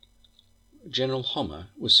General Homer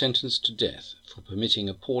was sentenced to death for permitting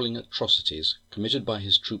appalling atrocities committed by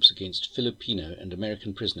his troops against Filipino and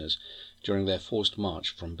American prisoners during their forced march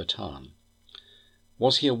from Bataan.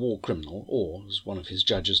 Was he a war criminal or, as one of his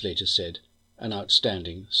judges later said, an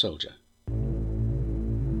outstanding soldier?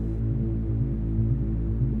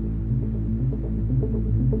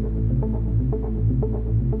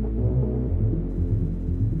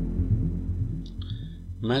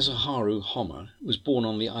 Masaharu Homer was born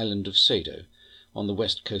on the island of Sado, on the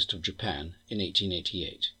west coast of Japan, in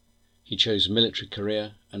 1888. He chose a military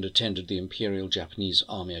career and attended the Imperial Japanese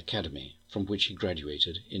Army Academy, from which he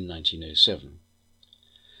graduated in 1907.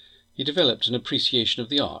 He developed an appreciation of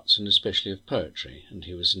the arts and especially of poetry, and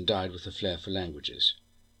he was endowed with a flair for languages.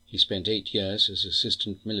 He spent 8 years as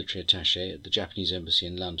assistant military attaché at the Japanese embassy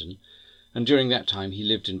in London, and during that time he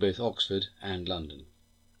lived in both Oxford and London.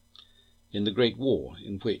 In the Great War,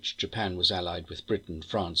 in which Japan was allied with Britain,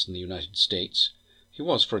 France, and the United States, he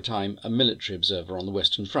was for a time a military observer on the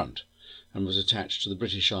Western Front, and was attached to the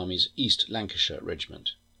British Army's East Lancashire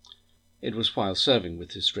Regiment. It was while serving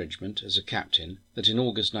with this regiment as a captain that in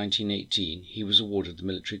August 1918 he was awarded the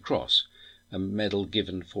Military Cross, a medal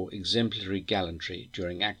given for exemplary gallantry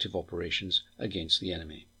during active operations against the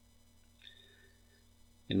enemy.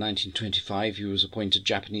 In 1925 he was appointed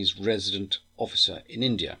Japanese resident officer in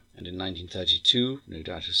India, and in 1932, no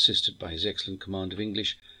doubt assisted by his excellent command of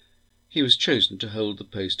English, he was chosen to hold the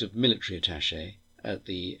post of military attaché at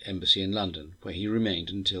the embassy in London, where he remained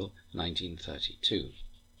until 1932.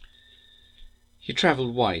 He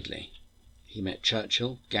travelled widely. He met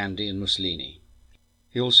Churchill, Gandhi, and Mussolini.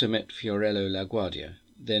 He also met Fiorello LaGuardia,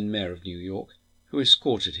 then Mayor of New York, who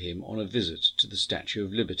escorted him on a visit to the Statue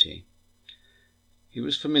of Liberty. He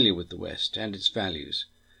was familiar with the West and its values,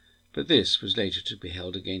 but this was later to be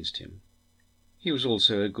held against him. He was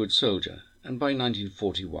also a good soldier, and by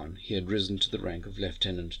 1941 he had risen to the rank of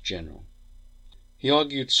Lieutenant General. He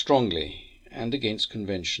argued strongly, and against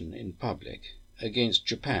convention in public, against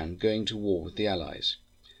Japan going to war with the Allies.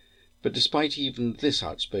 But despite even this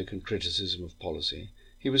outspoken criticism of policy,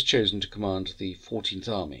 he was chosen to command the 14th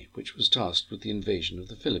Army, which was tasked with the invasion of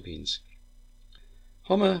the Philippines.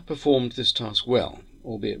 Homer performed this task well,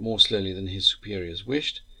 albeit more slowly than his superiors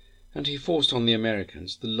wished, and he forced on the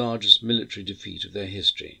Americans the largest military defeat of their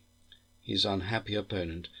history. His unhappy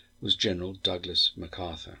opponent was General Douglas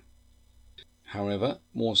MacArthur. However,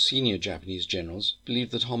 more senior Japanese generals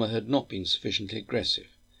believed that Homer had not been sufficiently aggressive.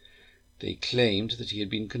 They claimed that he had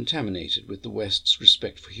been contaminated with the West's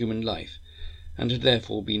respect for human life, and had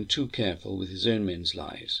therefore been too careful with his own men's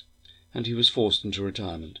lives, and he was forced into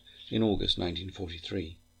retirement in August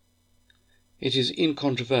 1943. It is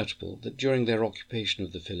incontrovertible that during their occupation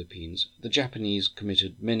of the Philippines, the Japanese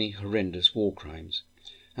committed many horrendous war crimes,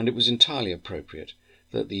 and it was entirely appropriate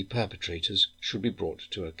that the perpetrators should be brought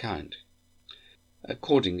to account.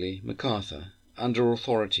 Accordingly, MacArthur, under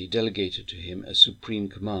authority delegated to him as Supreme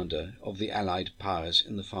Commander of the Allied powers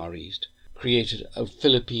in the Far East, created a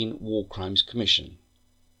Philippine War Crimes Commission.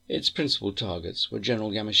 Its principal targets were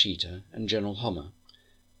General Yamashita and General Homer,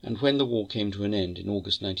 and when the war came to an end in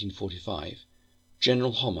August 1945,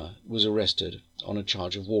 General Homer was arrested on a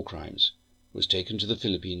charge of war crimes, was taken to the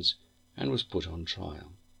Philippines, and was put on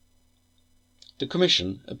trial. The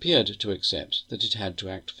Commission appeared to accept that it had to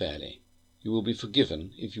act fairly. You will be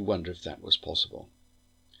forgiven if you wonder if that was possible.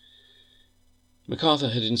 MacArthur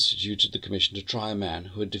had instituted the Commission to try a man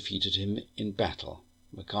who had defeated him in battle.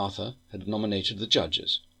 MacArthur had nominated the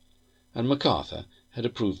judges, and MacArthur had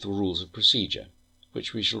approved the rules of procedure,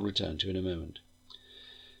 which we shall return to in a moment.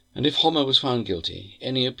 And if Homer was found guilty,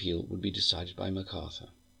 any appeal would be decided by MacArthur,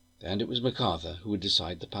 and it was MacArthur who would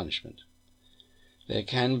decide the punishment. There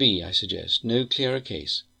can be, I suggest, no clearer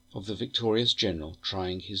case of the victorious general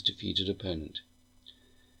trying his defeated opponent.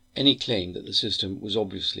 Any claim that the system was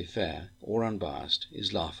obviously fair or unbiased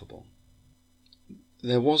is laughable.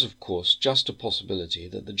 There was, of course, just a possibility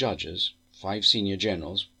that the judges, 5 senior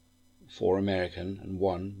generals, 4 American and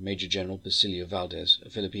 1 Major General Basilio Valdez, a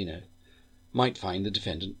Filipino, might find the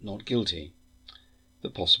defendant not guilty. The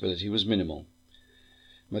possibility was minimal.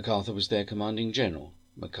 MacArthur was their commanding general.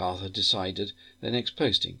 MacArthur decided their next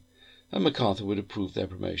posting, and MacArthur would approve their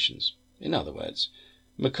promotions. In other words,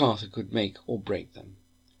 MacArthur could make or break them.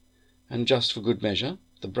 And just for good measure,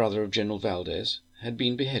 the brother of General Valdez had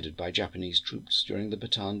been beheaded by Japanese troops during the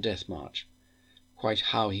Bataan Death March. Quite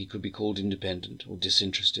how he could be called independent, or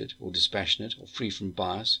disinterested, or dispassionate, or free from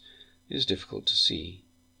bias, is difficult to see.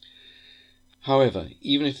 However,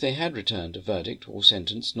 even if they had returned a verdict or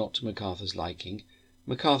sentence not to MacArthur's liking,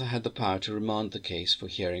 MacArthur had the power to remand the case for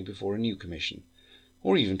hearing before a new commission,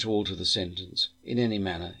 or even to alter the sentence in any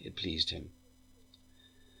manner it pleased him.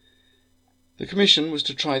 The Commission was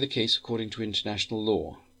to try the case according to international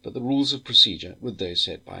law, but the rules of procedure were those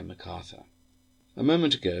set by MacArthur. A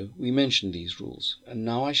moment ago we mentioned these rules, and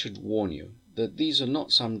now I should warn you that these are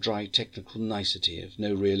not some dry technical nicety of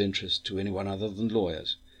no real interest to anyone other than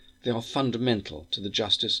lawyers. They are fundamental to the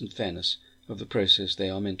justice and fairness of the process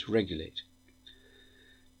they are meant to regulate.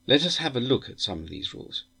 Let us have a look at some of these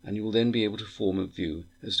rules, and you will then be able to form a view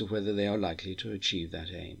as to whether they are likely to achieve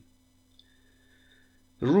that aim.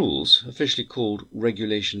 The rules, officially called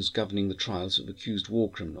Regulations Governing the Trials of Accused War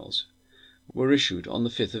Criminals, were issued on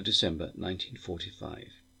the 5th of December 1945.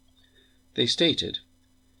 They stated,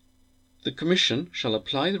 "The Commission shall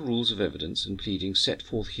apply the rules of evidence and pleading set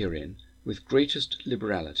forth herein with greatest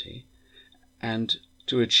liberality and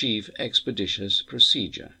to achieve expeditious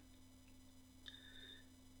procedure."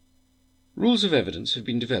 Rules of evidence have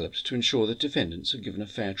been developed to ensure that defendants are given a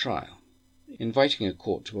fair trial. Inviting a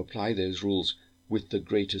court to apply those rules with the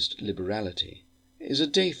greatest liberality is a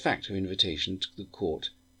de facto invitation to the court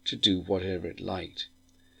to do whatever it liked.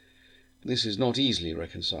 This is not easily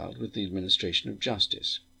reconciled with the administration of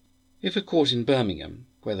justice. If a court in Birmingham,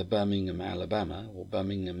 whether Birmingham, Alabama, or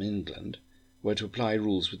Birmingham, England, were to apply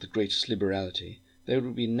rules with the greatest liberality, there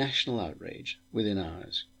would be national outrage within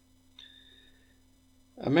hours.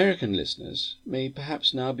 American listeners may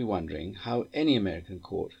perhaps now be wondering how any American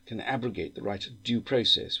court can abrogate the right of due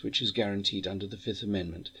process which is guaranteed under the Fifth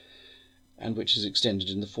Amendment and which is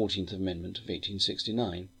extended in the 14th Amendment of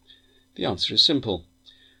 1869. The answer is simple.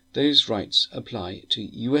 Those rights apply to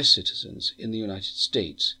US citizens in the United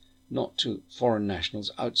States, not to foreign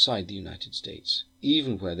nationals outside the United States,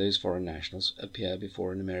 even where those foreign nationals appear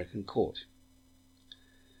before an American court.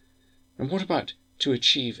 And what about to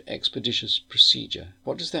achieve expeditious procedure?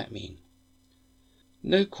 What does that mean?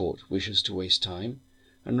 No court wishes to waste time,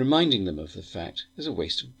 and reminding them of the fact is a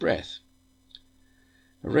waste of breath.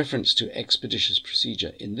 A reference to expeditious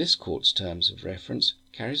procedure in this court's terms of reference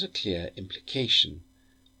carries a clear implication.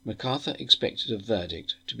 MacArthur expected a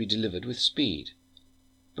verdict to be delivered with speed.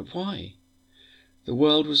 But why? The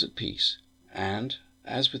world was at peace, and,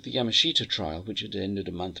 as with the Yamashita trial which had ended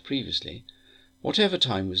a month previously, whatever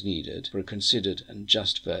time was needed for a considered and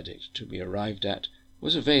just verdict to be arrived at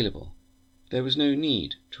was available. There was no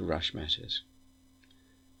need to rush matters.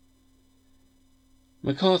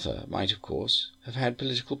 MacArthur might, of course, have had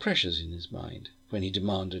political pressures in his mind when he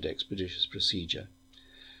demanded expeditious procedure.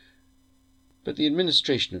 But the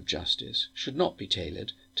administration of justice should not be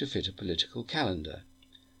tailored to fit a political calendar.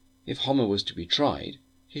 If Homer was to be tried,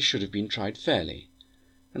 he should have been tried fairly,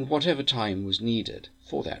 and whatever time was needed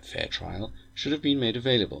for that fair trial should have been made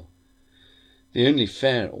available. The only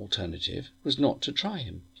fair alternative was not to try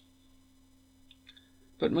him.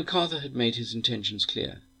 But MacArthur had made his intentions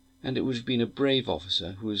clear, and it would have been a brave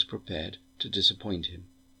officer who was prepared to disappoint him.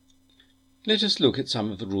 Let us look at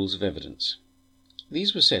some of the rules of evidence.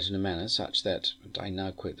 These were set in a manner such that, and I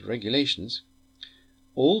now quote the regulations,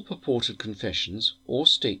 "All purported confessions or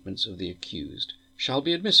statements of the accused shall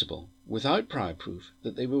be admissible without prior proof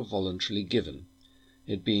that they were voluntarily given,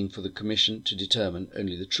 it being for the Commission to determine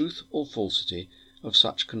only the truth or falsity of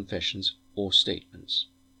such confessions or statements."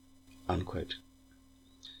 Unquote.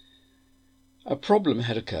 A problem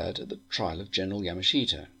had occurred at the trial of General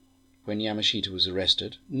Yamashita. When Yamashita was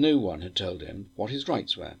arrested, no one had told him what his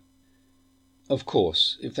rights were. Of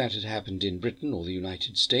course, if that had happened in Britain or the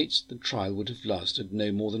United States, the trial would have lasted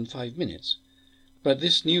no more than 5 minutes. But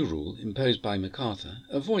this new rule, imposed by MacArthur,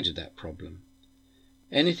 avoided that problem.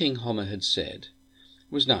 Anything Homer had said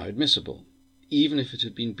was now admissible, even if it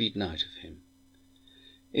had been beaten out of him.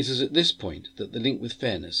 It is at this point that the link with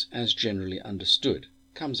fairness, as generally understood,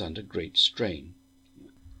 comes under great strain.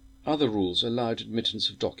 Other rules allowed admittance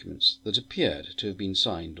of documents that appeared to have been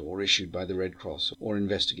signed or issued by the Red Cross or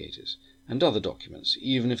investigators, and other documents,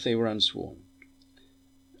 even if they were unsworn.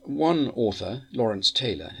 One author, Lawrence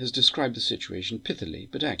Taylor, has described the situation pithily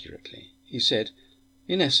but accurately. He said,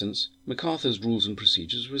 "In essence, MacArthur's rules and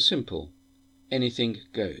procedures were simple. Anything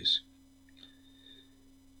goes."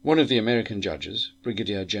 One of the American judges,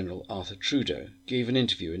 Brigadier General Arthur Trudeau, gave an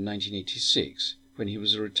interview in 1986, when he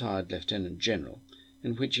was a retired lieutenant general,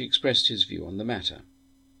 in which he expressed his view on the matter.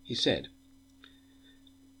 He said,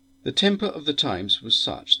 "The temper of the times was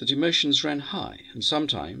such that emotions ran high, and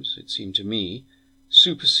sometimes, it seemed to me,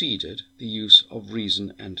 superseded the use of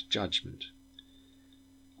reason and judgment.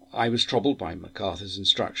 I was troubled by MacArthur's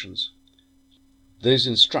instructions. Those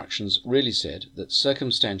instructions really said that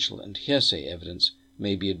circumstantial and hearsay evidence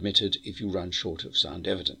may be admitted if you run short of sound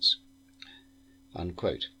evidence."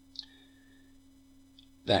 Unquote.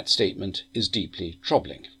 That statement is deeply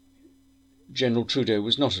troubling. General Trudeau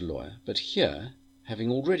was not a lawyer, but here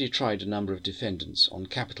having already tried a number of defendants on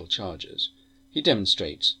capital charges, he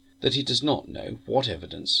demonstrates that he does not know what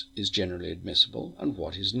evidence is generally admissible and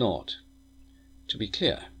what is not. To be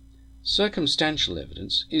clear, circumstantial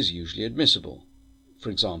evidence is usually admissible. For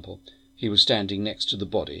example, he was standing next to the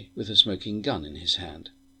body with a smoking gun in his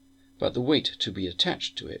hand, but the weight to be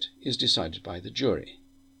attached to it is decided by the jury.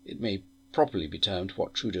 It may properly be termed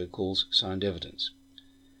what Trudeau calls sound evidence.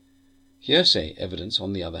 Hearsay evidence,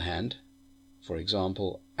 on the other hand, for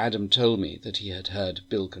example, Adam told me that he had heard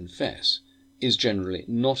Bill confess, is generally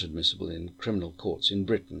not admissible in criminal courts in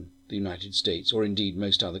Britain, the United States, or indeed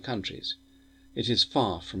most other countries. It is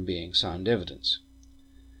far from being sound evidence.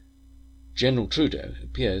 General Trudeau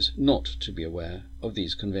appears not to be aware of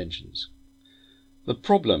these conventions. The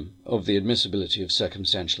problem of the admissibility of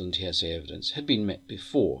circumstantial and hearsay evidence had been met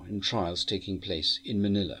before in trials taking place in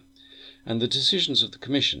Manila, and the decisions of the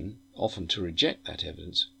Commission, often to reject that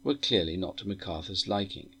evidence, were clearly not to MacArthur's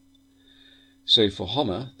liking. So for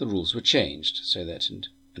Homer the rules were changed, so that, and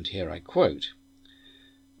here I quote,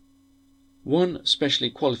 "One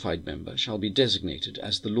specially qualified member shall be designated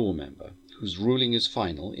as the law member, whose ruling is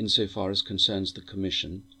final insofar as concerns the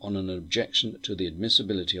Commission on an objection to the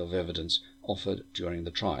admissibility of evidence offered during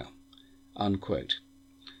the trial." Unquote.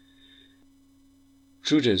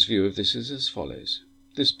 Trudeau's view of this is as follows.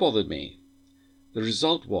 This bothered me. The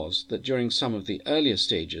result was that during some of the earlier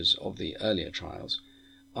stages of the earlier trials,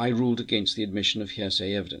 I ruled against the admission of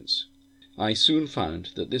hearsay evidence. I soon found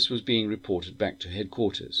that this was being reported back to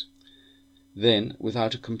headquarters. Then,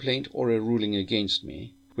 without a complaint or a ruling against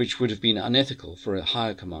me, which would have been unethical for a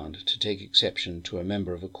higher command to take exception to a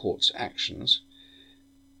member of a court's actions,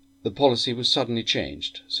 the policy was suddenly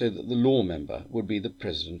changed so that the law member would be the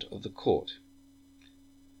president of the court.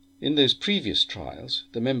 In those previous trials,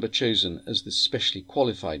 the member chosen as the specially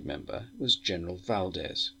qualified member was General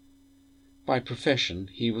Valdez. By profession,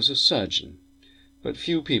 he was a surgeon, but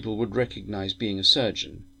few people would recognize being a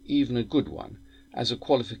surgeon, even a good one, as a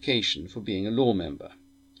qualification for being a law member.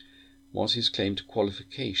 Was his claim to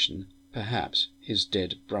qualification perhaps his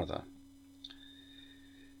dead brother?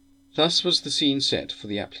 Thus was the scene set for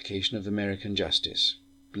the application of American justice,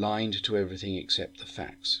 blind to everything except the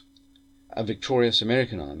facts. A victorious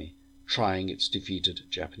American army trying its defeated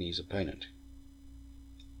Japanese opponent.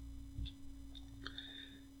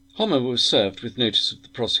 Homer was served with notice of the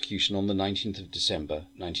prosecution on the 19th of December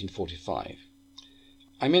 1945.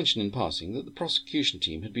 I mention in passing that the prosecution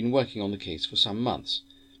team had been working on the case for some months,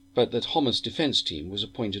 but that Homer's defence team was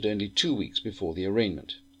appointed only 2 weeks before the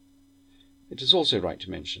arraignment. It is also right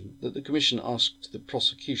to mention that the Commission asked the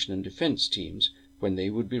prosecution and defence teams when they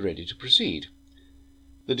would be ready to proceed.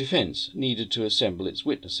 The defence needed to assemble its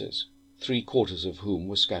witnesses, 3/4 of whom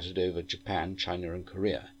were scattered over Japan, China and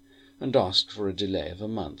Korea, and asked for a delay of a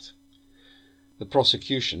month. The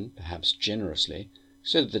prosecution, perhaps generously,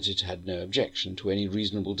 said that it had no objection to any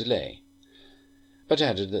reasonable delay, but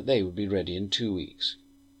added that they would be ready in 2 weeks.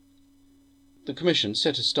 The Commission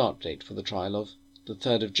set a start date for the trial of the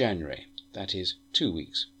 3rd of January, that is, 2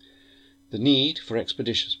 weeks. The need for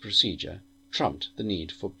expeditious procedure trumped the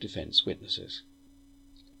need for defence witnesses.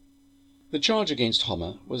 The charge against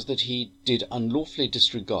Homer was that he did unlawfully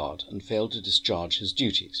disregard and failed to discharge his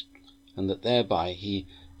duties, and that thereby he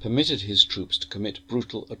permitted his troops to commit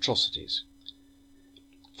brutal atrocities.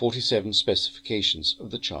 47 specifications of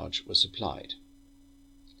the charge were supplied.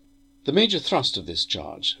 The major thrust of this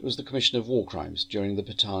charge was the commission of war crimes during the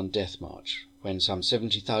Bataan Death March, when some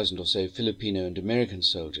 70,000 or so Filipino and American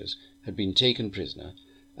soldiers had been taken prisoner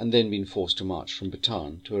and then been forced to march from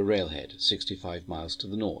Bataan to a railhead 65 miles to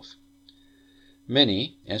the north.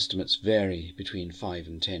 Many, estimates vary between 5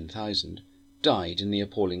 and 10,000, died in the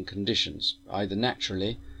appalling conditions, either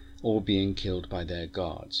naturally or being killed by their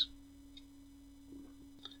guards.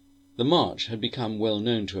 The march had become well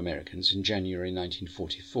known to Americans in January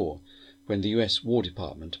 1944, when the US War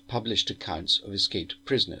Department published accounts of escaped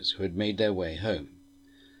prisoners who had made their way home.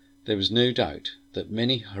 There was no doubt that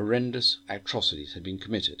many horrendous atrocities had been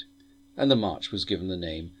committed, and the march was given the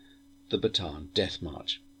name the Bataan Death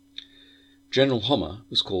March. General Homer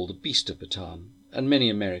was called the Beast of Bataan, and many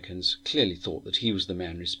Americans clearly thought that he was the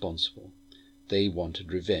man responsible. They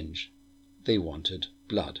wanted revenge. They wanted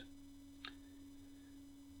blood.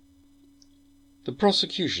 The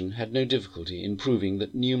prosecution had no difficulty in proving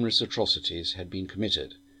that numerous atrocities had been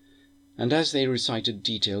committed, and as they recited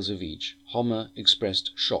details of each, Homer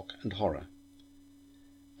expressed shock and horror.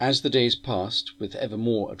 As the days passed, with ever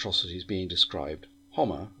more atrocities being described,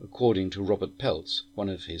 Homer, according to Robert Peltz, one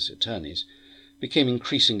of his attorneys, became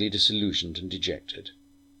increasingly disillusioned and dejected.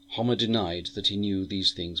 Homer denied that he knew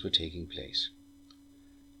these things were taking place.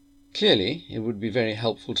 Clearly, it would be very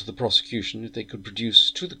helpful to the prosecution if they could produce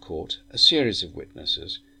to the court a series of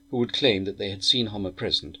witnesses who would claim that they had seen Homer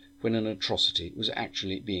present when an atrocity was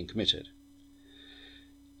actually being committed.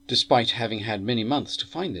 Despite having had many months to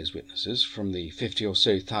find those witnesses from the 50 or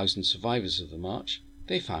so thousand survivors of the march,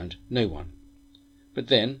 they found no one. But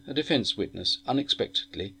then a defense witness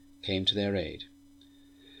unexpectedly came to their aid.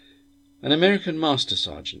 An American master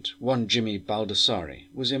sergeant, one Jimmy Baldassari,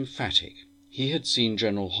 was emphatic. He had seen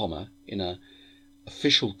General Homer in an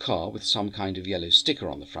official car with some kind of yellow sticker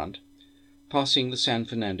on the front, passing the San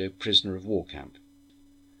Fernando prisoner of war camp.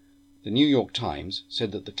 The New York Times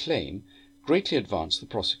said that the claim greatly advanced the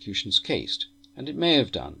prosecution's case, and it may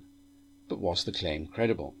have done, but was the claim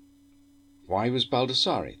credible? Why was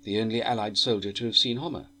Baldassari the only Allied soldier to have seen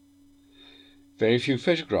Homer? Very few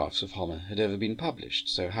photographs of Homer had ever been published,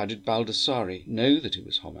 so how did Baldassari know that it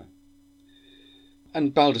was Homer?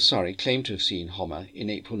 And Baldassari claimed to have seen Homer in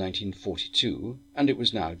April 1942, and it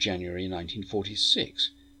was now January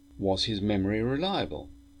 1946. Was his memory reliable?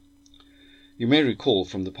 You may recall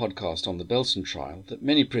from the podcast on the Belsen trial that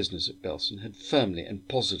many prisoners at Belsen had firmly and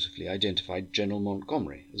positively identified General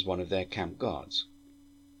Montgomery as one of their camp guards.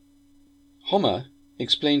 Homer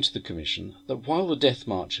explained to the Commission that while the death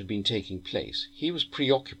march had been taking place, he was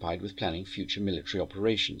preoccupied with planning future military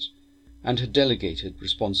operations, and had delegated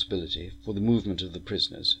responsibility for the movement of the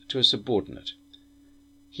prisoners to a subordinate.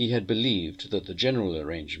 He had believed that the general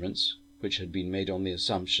arrangements, which had been made on the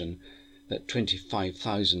assumption that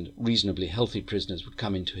 25,000 reasonably healthy prisoners would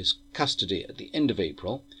come into his custody at the end of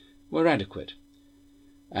April, were adequate.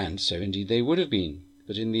 And so indeed they would have been,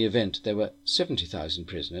 but in the event there were 70,000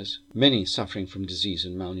 prisoners, many suffering from disease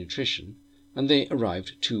and malnutrition, and they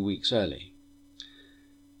arrived 2 weeks early.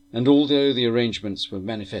 And although the arrangements were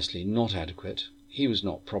manifestly not adequate, he was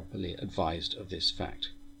not properly advised of this fact.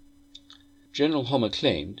 General Homer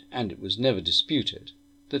claimed, and it was never disputed,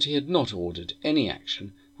 that he had not ordered any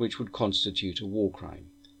action which would constitute a war crime.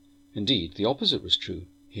 Indeed, the opposite was true.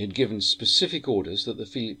 He had given specific orders that the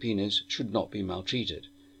Filipinos should not be maltreated.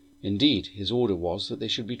 Indeed, his order was that they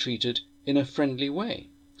should be treated in a friendly way.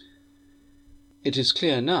 It is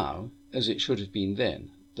clear now, as it should have been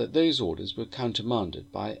then, that those orders were countermanded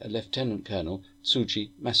by a Lieutenant Colonel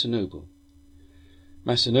Tsuji Masanobu.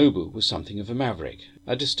 Masanobu was something of a maverick,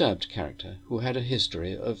 a disturbed character who had a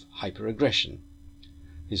history of hyper-aggression.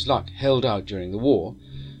 His luck held out during the war,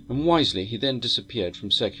 and wisely he then disappeared from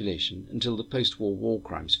circulation until the post-war war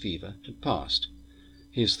crimes fever had passed.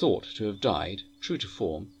 He is thought to have died, true to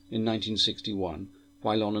form, in 1961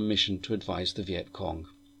 while on a mission to advise the Viet Cong.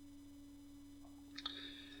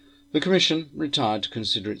 The Commission retired to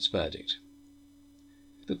consider its verdict.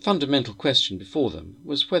 The fundamental question before them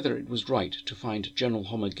was whether it was right to find General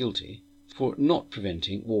Homer guilty for not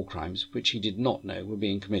preventing war crimes which he did not know were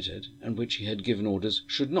being committed and which he had given orders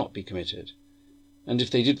should not be committed. And if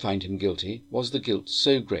they did find him guilty, was the guilt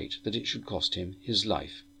so great that it should cost him his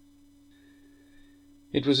life?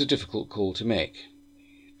 It was a difficult call to make.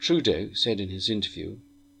 Trudeau said in his interview,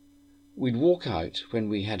 "We'd walk out when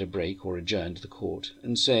we had a break or adjourned the court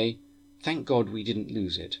and say, 'Thank God we didn't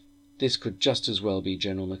lose it. This could just as well be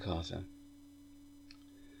General MacArthur.'"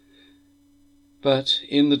 But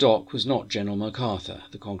in the dock was not General MacArthur,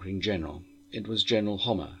 the conquering general. It was General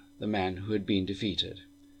Homer, the man who had been defeated.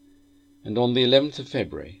 And on the 11th of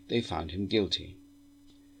February they found him guilty.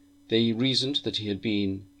 They reasoned that he had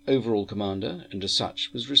been overall commander, and as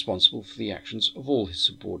such was responsible for the actions of all his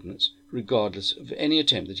subordinates, regardless of any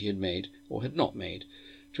attempt that he had made or had not made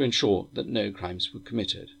to ensure that no crimes were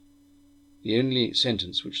committed. The only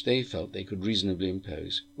sentence which they felt they could reasonably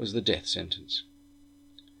impose was the death sentence.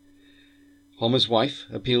 Homer's wife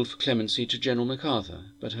appealed for clemency to General MacArthur,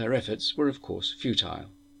 but her efforts were of course futile.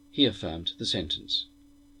 He affirmed the sentence.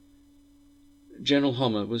 General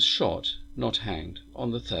Homer was shot, not hanged, on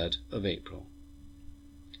the 3rd of April.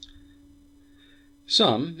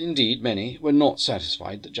 Some, indeed many, were not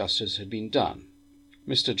satisfied that justice had been done.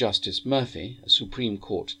 Mr. Justice Murphy, a Supreme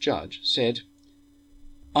Court judge, said,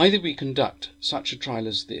 "Either we conduct such a trial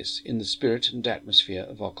as this in the spirit and atmosphere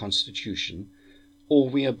of our Constitution, or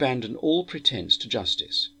we abandon all pretence to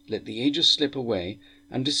justice, let the ages slip away,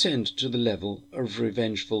 and descend to the level of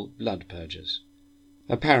revengeful blood-purgers.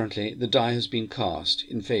 Apparently the die has been cast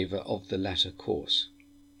in favour of the latter course."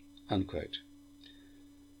 Unquote.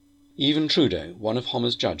 Even Trudeau, one of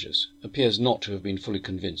Homer's judges, appears not to have been fully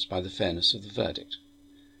convinced by the fairness of the verdict.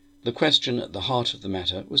 The question at the heart of the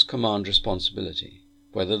matter was command responsibility,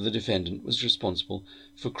 whether the defendant was responsible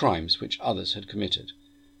for crimes which others had committed,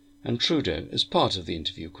 and Trudeau, as part of the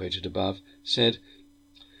interview quoted above, said,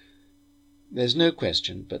 "There's no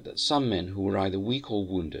question but that some men who were either weak or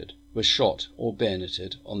wounded were shot or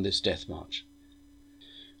bayoneted on this death march.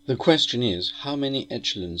 The question is, how many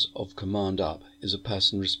echelons of command up is a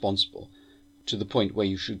person responsible to the point where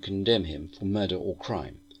you should condemn him for murder or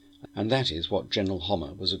crime? And that is what General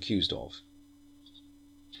Homer was accused of.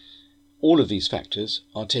 All of these factors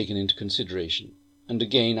are taken into consideration, and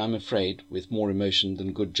again, I'm afraid, with more emotion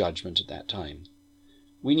than good judgment at that time.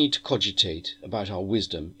 We need to cogitate about our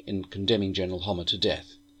wisdom in condemning General Homer to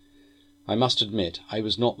death. I must admit I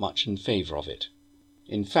was not much in favour of it.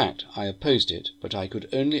 In fact, I opposed it, but I could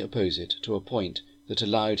only oppose it to a point that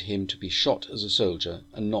allowed him to be shot as a soldier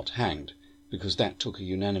and not hanged, because that took a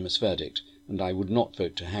unanimous verdict, and I would not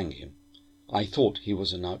vote to hang him. I thought he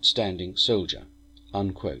was an outstanding soldier."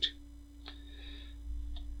 Unquote.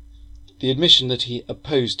 The admission that he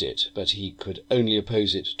opposed it, but he could only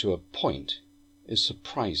oppose it to a point, is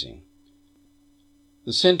surprising.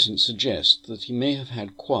 The sentence suggests that he may have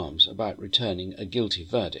had qualms about returning a guilty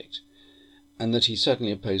verdict, and that he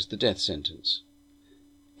certainly opposed the death sentence.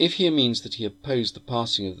 If here means that he opposed the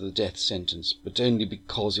passing of the death sentence, but only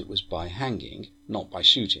because it was by hanging, not by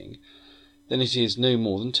shooting, then it is no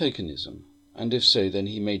more than tokenism, and if so, then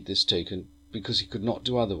he made this token because he could not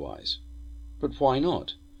do otherwise. But why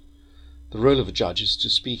not? The role of a judge is to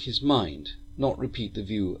speak his mind, not repeat the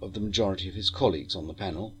view of the majority of his colleagues on the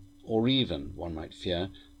panel, or even, one might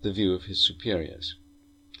fear, the view of his superiors.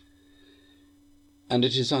 And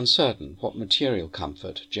it is uncertain what material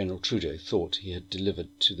comfort General Trudeau thought he had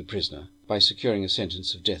delivered to the prisoner by securing a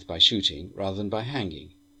sentence of death by shooting rather than by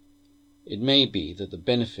hanging. It may be that the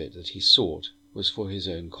benefit that he sought was for his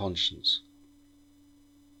own conscience.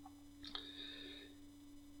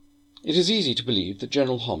 It is easy to believe that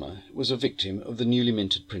General Homer was a victim of the newly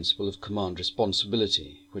minted principle of command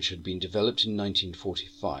responsibility, which had been developed in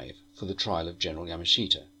 1945 for the trial of General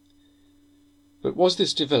Yamashita. But was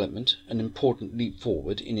this development an important leap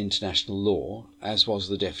forward in international law, as was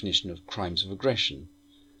the definition of crimes of aggression,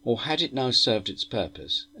 or had it now served its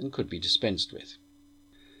purpose and could be dispensed with?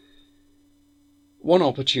 One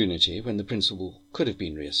opportunity when the principle could have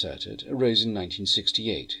been reasserted arose in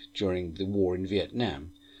 1968, during the war in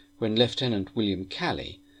Vietnam, when Lieutenant William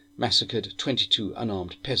Calley massacred 22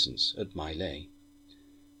 unarmed peasants at My Lai.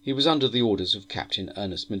 He was under the orders of Captain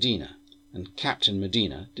Ernest Medina, and Captain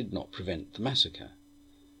Medina did not prevent the massacre.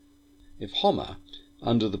 If Homer,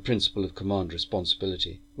 under the principle of command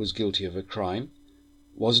responsibility, was guilty of a crime,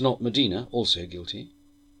 was not Medina also guilty?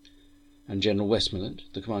 And General Westmoreland,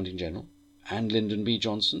 the commanding general, and Lyndon B.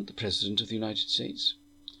 Johnson, the President of the United States?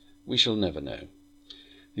 We shall never know.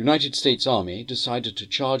 The United States Army decided to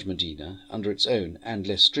charge Medina under its own and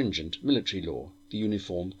less stringent military law, the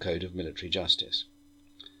Uniform Code of Military Justice.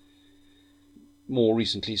 More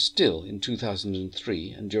recently still, in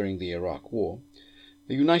 2003 and during the Iraq War,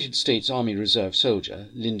 a United States Army Reserve soldier,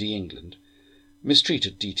 Lindy England,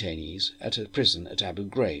 mistreated detainees at a prison at Abu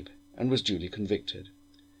Ghraib and was duly convicted.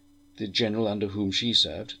 The general under whom she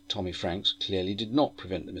served, Tommy Franks, clearly did not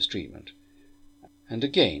prevent the mistreatment. And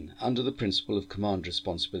again, under the principle of command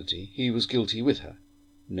responsibility, he was guilty with her.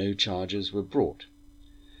 No charges were brought.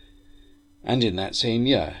 And in that same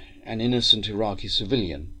year, an innocent Iraqi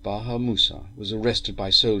civilian, Baha Musa, was arrested by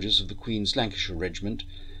soldiers of the Queen's Lancashire Regiment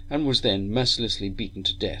and was then mercilessly beaten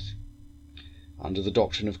to death. Under the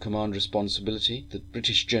doctrine of command responsibility, the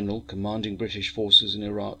British general commanding British forces in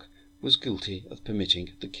Iraq was guilty of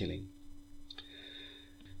permitting the killing.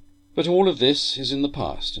 But all of this is in the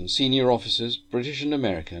past, and senior officers, British and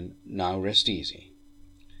American, now rest easy.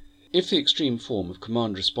 If the extreme form of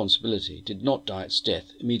command responsibility did not die its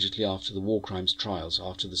death immediately after the war crimes trials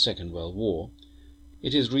after the Second World War,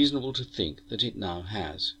 it is reasonable to think that it now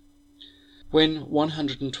has. When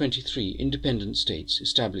 123 independent states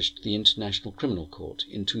established the International Criminal Court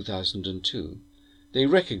in 2002, they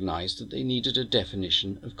recognized that they needed a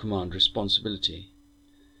definition of command responsibility.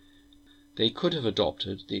 They could have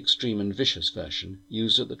adopted the extreme and vicious version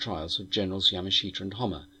used at the trials of Generals Yamashita and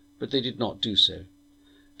Homer, but they did not do so.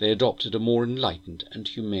 They adopted a more enlightened and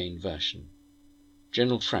humane version.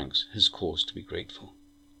 General Franks has cause to be grateful.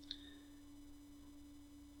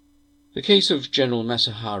 The case of General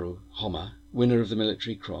Masaharu Homer, winner of the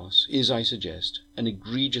Military Cross, is, I suggest, an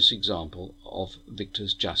egregious example of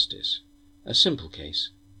victor's justice, a simple case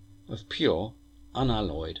of pure,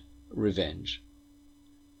 unalloyed revenge.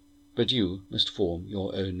 But you must form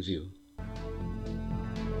your own view.